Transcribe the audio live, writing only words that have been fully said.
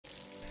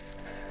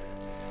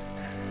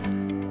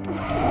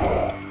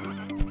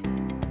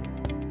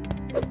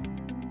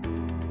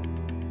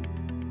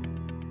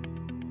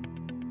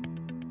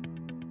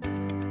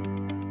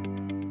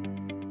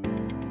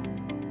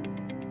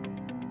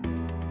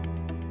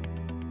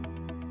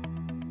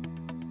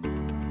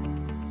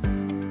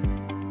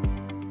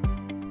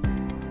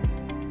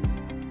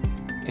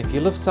If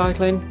you love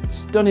cycling,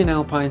 stunning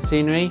alpine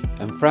scenery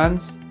and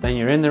France, then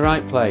you're in the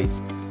right place.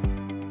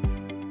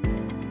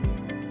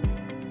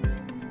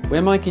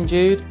 We're Mike and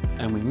Jude,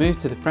 and we moved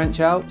to the French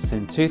Alps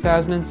in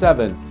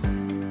 2007.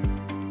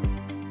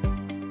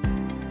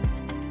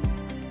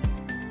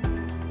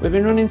 We've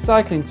been running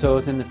cycling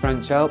tours in the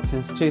French Alps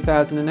since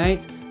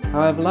 2008,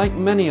 however, like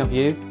many of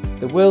you,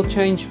 the world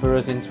changed for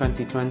us in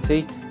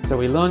 2020, so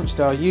we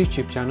launched our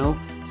YouTube channel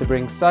to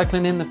bring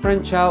cycling in the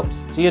French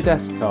Alps to your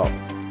desktop,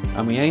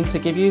 and we aim to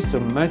give you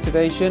some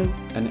motivation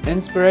and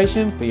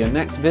inspiration for your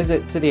next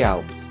visit to the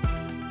Alps.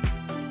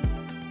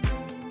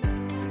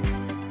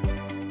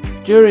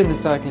 During the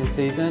cycling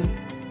season,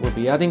 we'll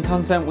be adding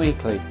content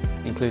weekly,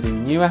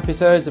 including new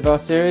episodes of our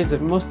series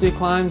of must-do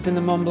climbs in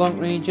the Mont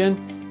Blanc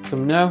region,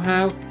 some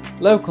know-how,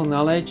 local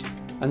knowledge,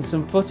 and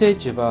some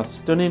footage of our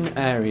stunning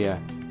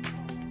area.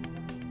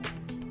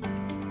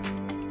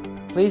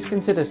 Please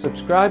consider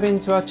subscribing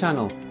to our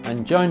channel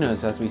and join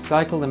us as we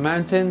cycle the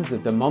mountains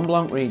of the Mont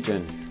Blanc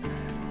region.